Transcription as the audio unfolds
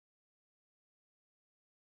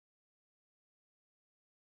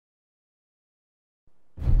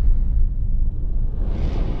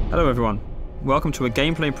Hello everyone, welcome to a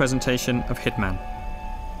gameplay presentation of Hitman.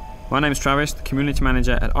 My name is Travis, the Community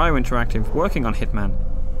Manager at IO Interactive working on Hitman,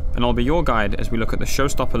 and I'll be your guide as we look at the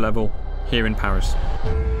showstopper level here in Paris.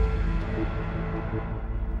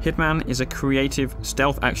 Hitman is a creative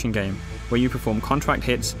stealth action game where you perform contract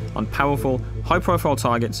hits on powerful, high-profile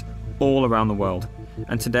targets all around the world,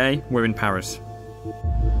 and today we're in Paris.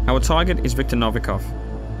 Our target is Viktor Novikov.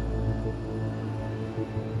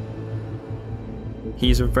 He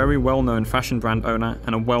is a very well-known fashion brand owner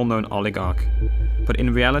and a well-known oligarch, but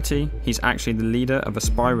in reality, he's actually the leader of a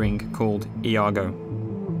spy ring called Iago.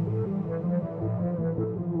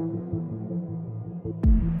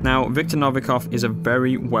 Now, Viktor Novikov is a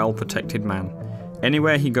very well-protected man.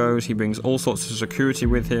 Anywhere he goes, he brings all sorts of security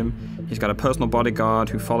with him. He's got a personal bodyguard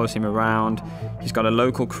who follows him around. He's got a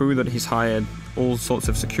local crew that he's hired, all sorts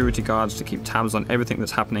of security guards to keep tabs on everything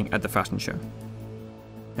that's happening at the fashion show.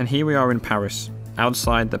 And here we are in Paris,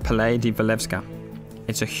 outside the Palais de Walewska.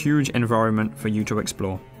 It's a huge environment for you to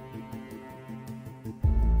explore.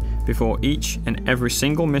 Before each and every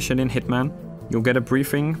single mission in Hitman, you'll get a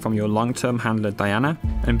briefing from your long-term handler Diana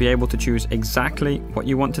and be able to choose exactly what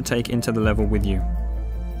you want to take into the level with you.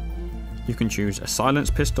 You can choose a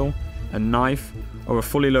silenced pistol, a knife, or a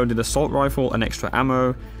fully loaded assault rifle and extra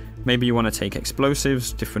ammo. Maybe you want to take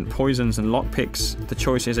explosives, different poisons and lockpicks. The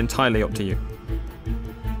choice is entirely up to you.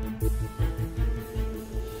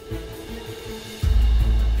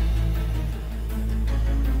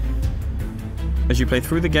 As you play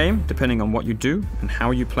through the game, depending on what you do and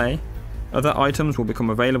how you play, other items will become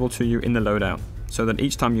available to you in the loadout, so that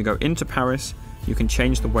each time you go into Paris, you can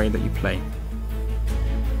change the way that you play.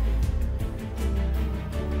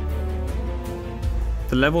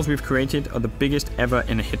 The levels we've created are the biggest ever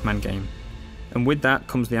in a Hitman game, and with that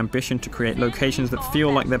comes the ambition to create locations that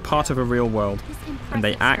feel like they're part of a real world, and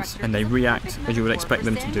they act and they react as you would expect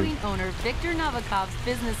them to do.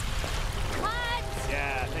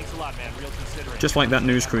 Just like that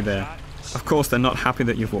news crew there. Of course they're not happy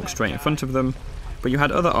that you've walked straight in front of them, but you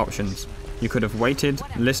had other options. You could have waited,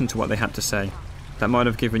 listened to what they had to say. That might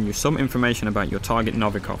have given you some information about your target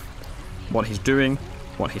Novikov. What he's doing,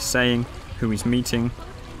 what he's saying, who he's meeting.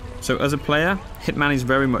 So as a player, Hitman is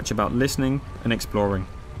very much about listening and exploring.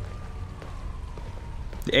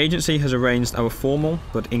 The agency has arranged our formal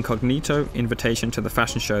but incognito invitation to the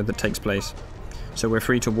fashion show that takes place, so we're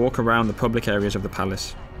free to walk around the public areas of the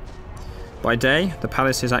palace. By day, the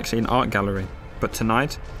palace is actually an art gallery, but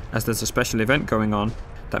tonight, as there's a special event going on,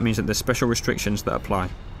 that means that there's special restrictions that apply.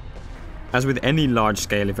 As with any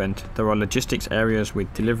large-scale event, there are logistics areas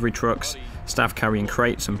with delivery trucks, staff carrying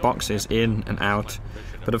crates and boxes in and out,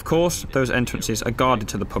 but of course, those entrances are guarded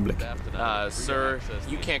to the public. Sir,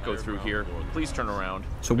 you can't go through here. Please turn around.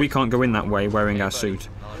 So we can't go in that way wearing our suit,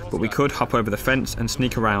 but we could hop over the fence and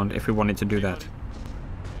sneak around if we wanted to do that.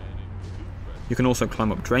 You can also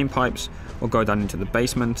climb up drain pipes or go down into the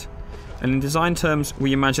basement, and in design terms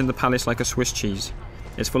we imagine the palace like a Swiss cheese.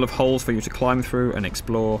 It's full of holes for you to climb through and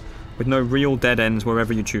explore, with no real dead ends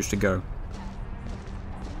wherever you choose to go.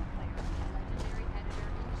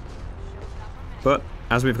 But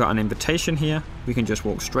as we've got an invitation here, we can just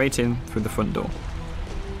walk straight in through the front door.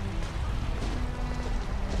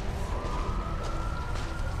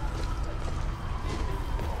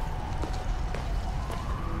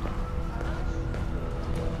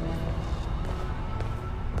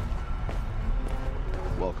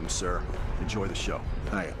 Welcome, sir. Enjoy the show.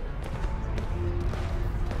 Hiya.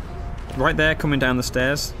 Right there, coming down the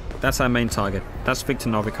stairs, that's our main target. That's Viktor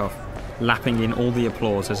Novikov, lapping in all the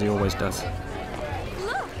applause as he always does.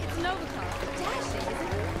 Look, it's Novikov. Dashing.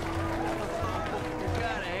 You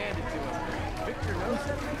gotta hand it to him. Victor knows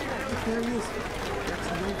it. There he is. That's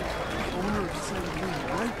Novikov, owner of St.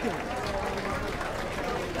 right there.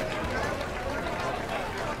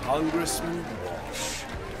 Congressman Walsh.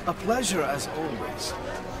 A pleasure as always.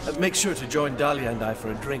 Make sure to join Dahlia and I for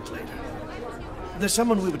a drink later. There's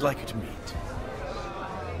someone we would like you to meet.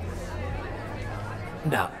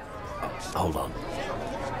 Now, hold on.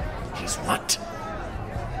 He's what?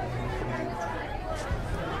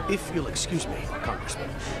 If you'll excuse me, Congressman.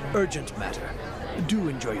 Urgent matter. Do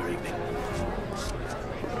enjoy your evening.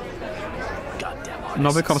 Goddamn artist.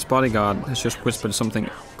 Novikov's bodyguard has just whispered something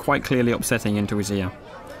quite clearly upsetting into his ear.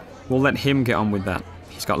 We'll let him get on with that.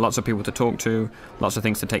 He's got lots of people to talk to, lots of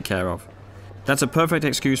things to take care of. That's a perfect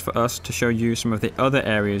excuse for us to show you some of the other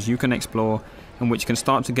areas you can explore and which can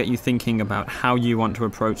start to get you thinking about how you want to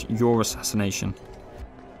approach your assassination.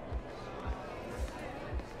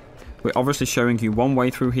 We're obviously showing you one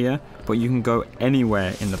way through here, but you can go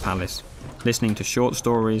anywhere in the palace. listening to short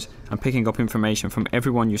stories and picking up information from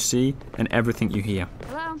everyone you see and everything you hear.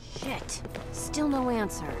 Hello? Shit. Still no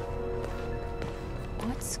answer.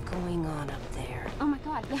 What's going on up there? Oh my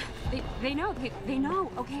god. They know. They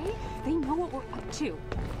know, okay? They know what we're up to.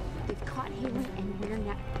 They've caught Haley and we're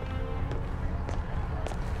not...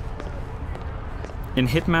 In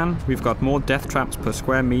Hitman, we've got more death traps per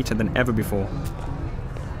square meter than ever before.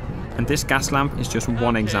 And this gas lamp is just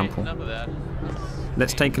one example. Enough of that.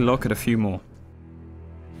 Let's take a look at a few more.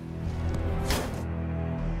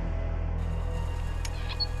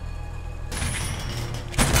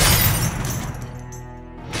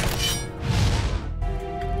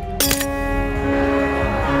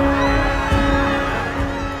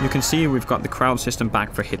 You can see we've got the crowd system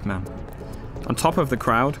back for Hitman. On top of the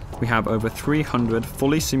crowd, we have over 300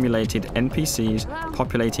 fully simulated NPCs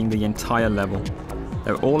populating the entire level.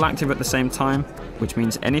 They're all active at the same time, which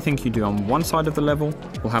means anything you do on one side of the level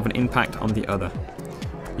will have an impact on the other.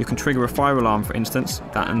 You can trigger a fire alarm, for instance,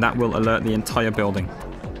 and that will alert the entire building.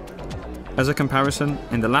 As a comparison,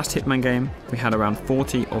 in the last Hitman game, we had around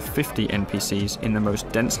 40 or 50 NPCs in the most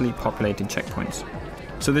densely populated checkpoints.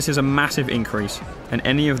 So this is a massive increase, and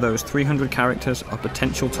any of those 300 characters are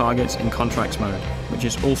potential targets in Contracts mode, which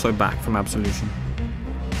is also back from Absolution.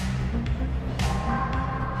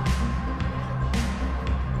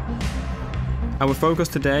 Our focus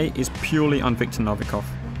today is purely on Viktor Novikov,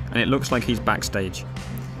 and it looks like he's backstage.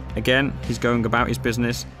 Again, he's going about his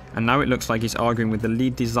business, and now it looks like he's arguing with the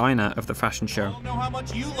lead designer of the fashion show. I don't know how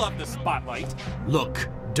much you love the spotlight. Look,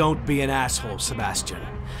 don't be an asshole, Sebastian.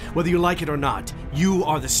 Whether you like it or not, you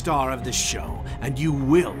are the star of this show, and you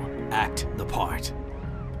will act the part.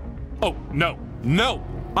 Oh, no, no!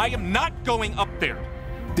 I am not going up there!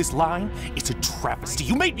 This line is a travesty.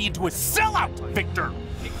 You made me into a sellout, Victor!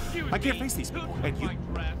 I can't face these people, and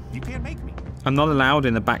you can't make me. I'm not allowed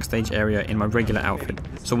in the backstage area in my regular outfit,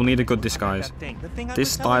 so we'll need a good disguise.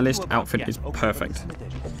 This stylist outfit is perfect.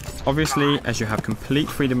 Obviously, as you have complete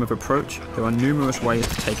freedom of approach, there are numerous ways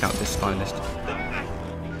to take out this stylist.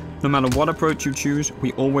 No matter what approach you choose,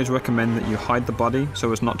 we always recommend that you hide the body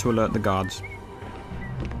so as not to alert the guards.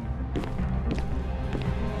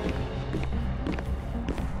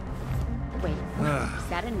 Wait, is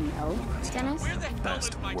that a no, Dennis?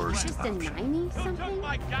 Best, worst. Just deny me something?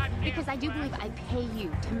 Because I do believe I pay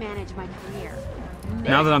you to manage my career.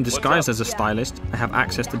 Now that I'm disguised as a stylist, I have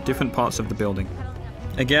access to different parts of the building.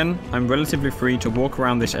 Again, I'm relatively free to walk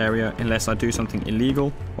around this area unless I do something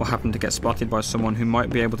illegal or happen to get spotted by someone who might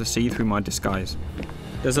be able to see through my disguise.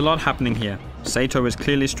 There's a lot happening here. Sato is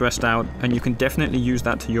clearly stressed out, and you can definitely use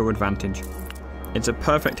that to your advantage. It's a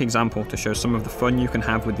perfect example to show some of the fun you can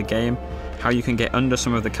have with the game, how you can get under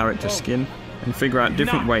some of the character's skin, and figure out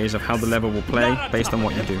different ways of how the level will play based on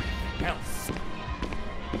what you do.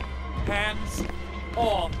 Hands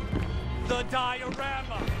off the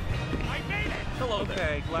diorama! I made it! Hello there.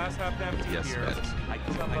 Okay, glass half empty Yes, here.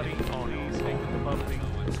 Spence. Somebody owns the bubbly.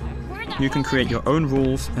 You can create your own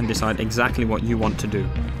rules and decide exactly what you want to do.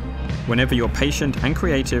 Whenever you're patient and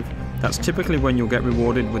creative, that's typically when you'll get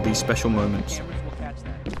rewarded with these special moments. Cameras will catch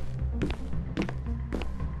that.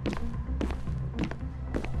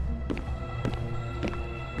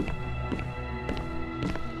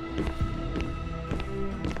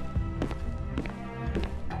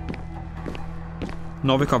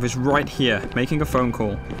 Novikov is right here, making a phone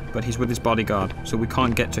call, but he's with his bodyguard, so we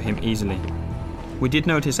can't get to him easily. We did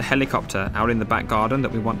notice a helicopter out in the back garden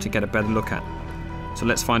that we want to get a better look at. So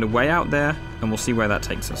let's find a way out there, and we'll see where that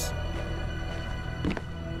takes us.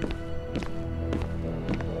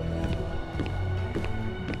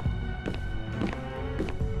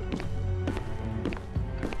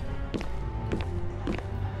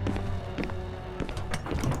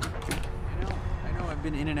 I know I've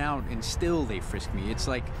been in and out, and still they frisk me. It's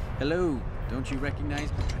like, hello, don't you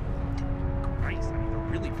recognize me? Christ, I mean, they're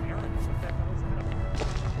really paranoid. What the hell is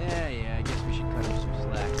that? Yeah, I guess we should cut him some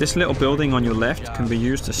slack. This little building on your left can be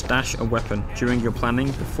used to stash a weapon during your planning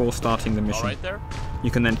before starting the mission. All right there? You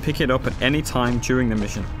can then pick it up at any time during the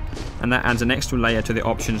mission, and that adds an extra layer to the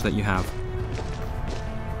options that you have.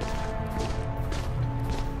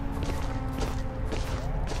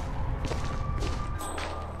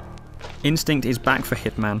 Instinct is back for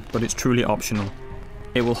Hitman, but it's truly optional.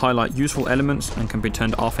 It will highlight useful elements and can be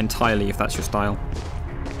turned off entirely if that's your style.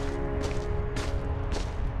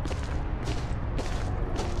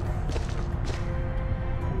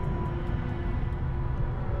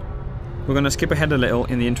 We're going to skip ahead a little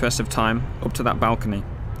in the interest of time, up to that balcony.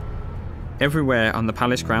 Everywhere on the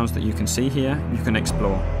palace grounds that you can see here, you can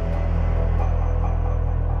explore.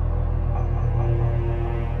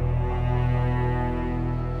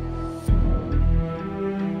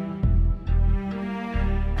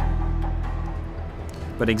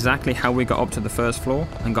 but exactly how we got up to the first floor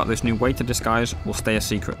and got this new waiter disguise will stay a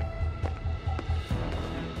secret.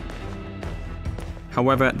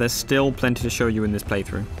 However, there's still plenty to show you in this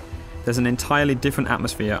playthrough. There's an entirely different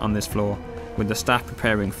atmosphere on this floor, with the staff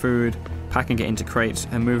preparing food, packing it into crates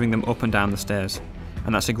and moving them up and down the stairs.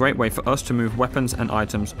 And that's a great way for us to move weapons and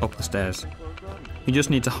items up the stairs. You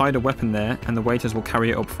just need to hide a weapon there and the waiters will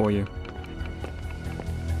carry it up for you.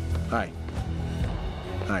 Hi.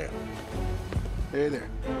 Hiya. Hey there.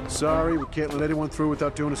 Sorry, we can't let anyone through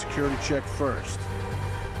without doing a security check first.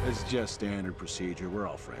 It's just standard procedure. We're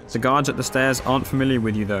all friends. The guards at the stairs aren't familiar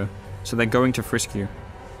with you though, so they're going to frisk you.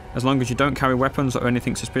 As long as you don't carry weapons or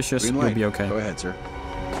anything suspicious, you'll be okay. Go ahead, sir.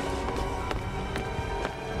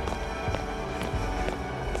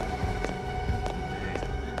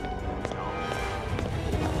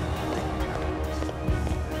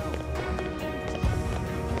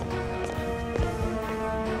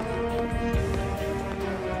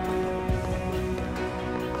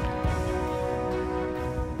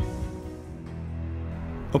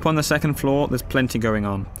 Up on the second floor, there's plenty going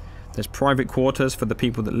on. There's private quarters for the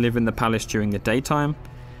people that live in the palace during the daytime,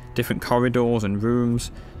 different corridors and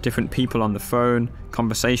rooms, different people on the phone,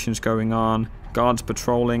 conversations going on, guards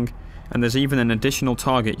patrolling, and there's even an additional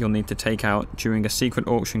target you'll need to take out during a secret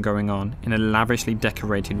auction going on in a lavishly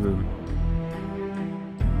decorated room.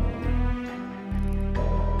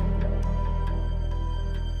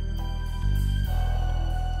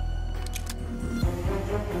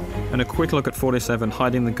 And a quick look at 47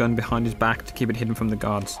 hiding the gun behind his back to keep it hidden from the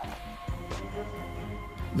guards.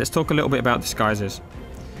 Let's talk a little bit about disguises.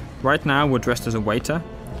 Right now we're dressed as a waiter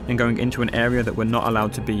and going into an area that we're not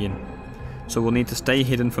allowed to be in, so we'll need to stay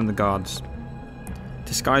hidden from the guards.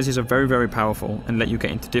 Disguises are very powerful and let you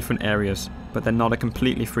get into different areas, but they're not a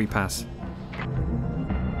completely free pass.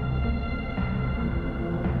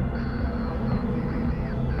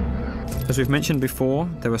 As we've mentioned before,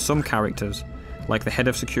 there are some characters, like the head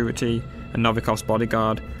of security and Novikov's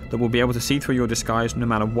bodyguard, that will be able to see through your disguise no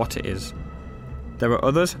matter what it is. There are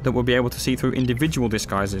others that will be able to see through individual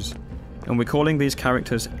disguises, and we're calling these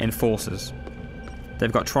characters enforcers.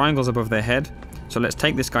 They've got triangles above their head, so let's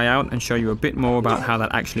take this guy out and show you a bit more about how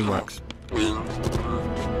that actually works.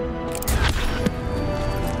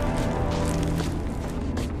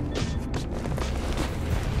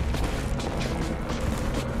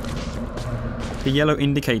 The yellow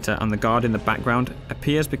indicator on the guard in the background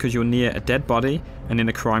appears because you're near a dead body and in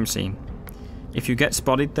a crime scene. If you get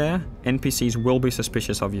spotted there, NPCs will be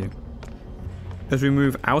suspicious of you. As we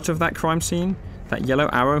move out of that crime scene, that yellow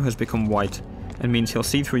arrow has become white and means he'll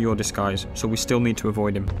see through your disguise, so we still need to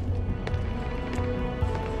avoid him.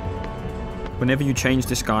 Whenever you change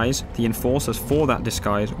disguise, the enforcers for that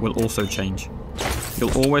disguise will also change.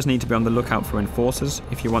 You'll always need to be on the lookout for enforcers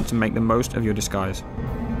if you want to make the most of your disguise.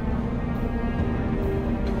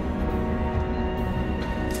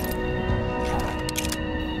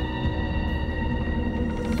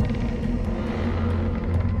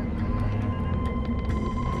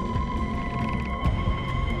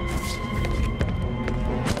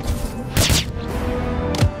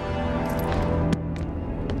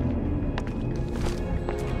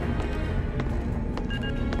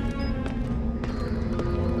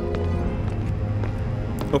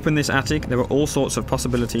 Up in this attic, there are all sorts of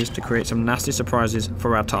possibilities to create some nasty surprises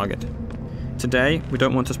for our target. Today, we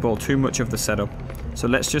don't want to spoil too much of the setup, so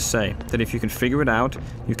let's just say that if you can figure it out,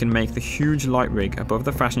 you can make the huge light rig above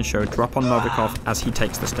the fashion show drop on Novikov as he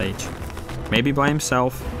takes the stage. Maybe by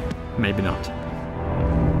himself, maybe not.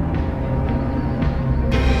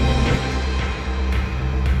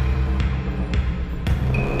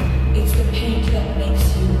 It's the paint that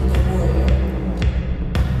makes you the warrior.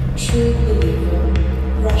 True believer.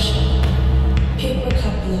 Russia. Paper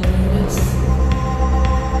cup loneliness.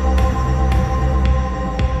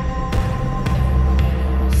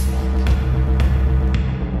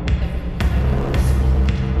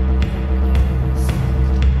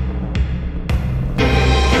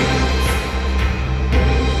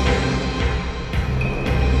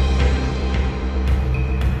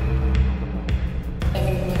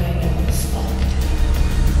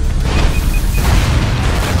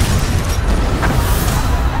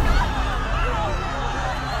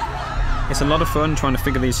 It's a lot of fun trying to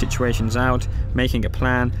figure these situations out, making a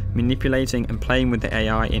plan, manipulating and playing with the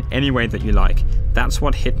AI in any way that you like. That's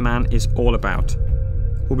what Hitman is all about.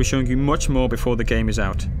 We'll be showing you much more before the game is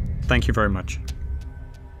out. Thank you very much.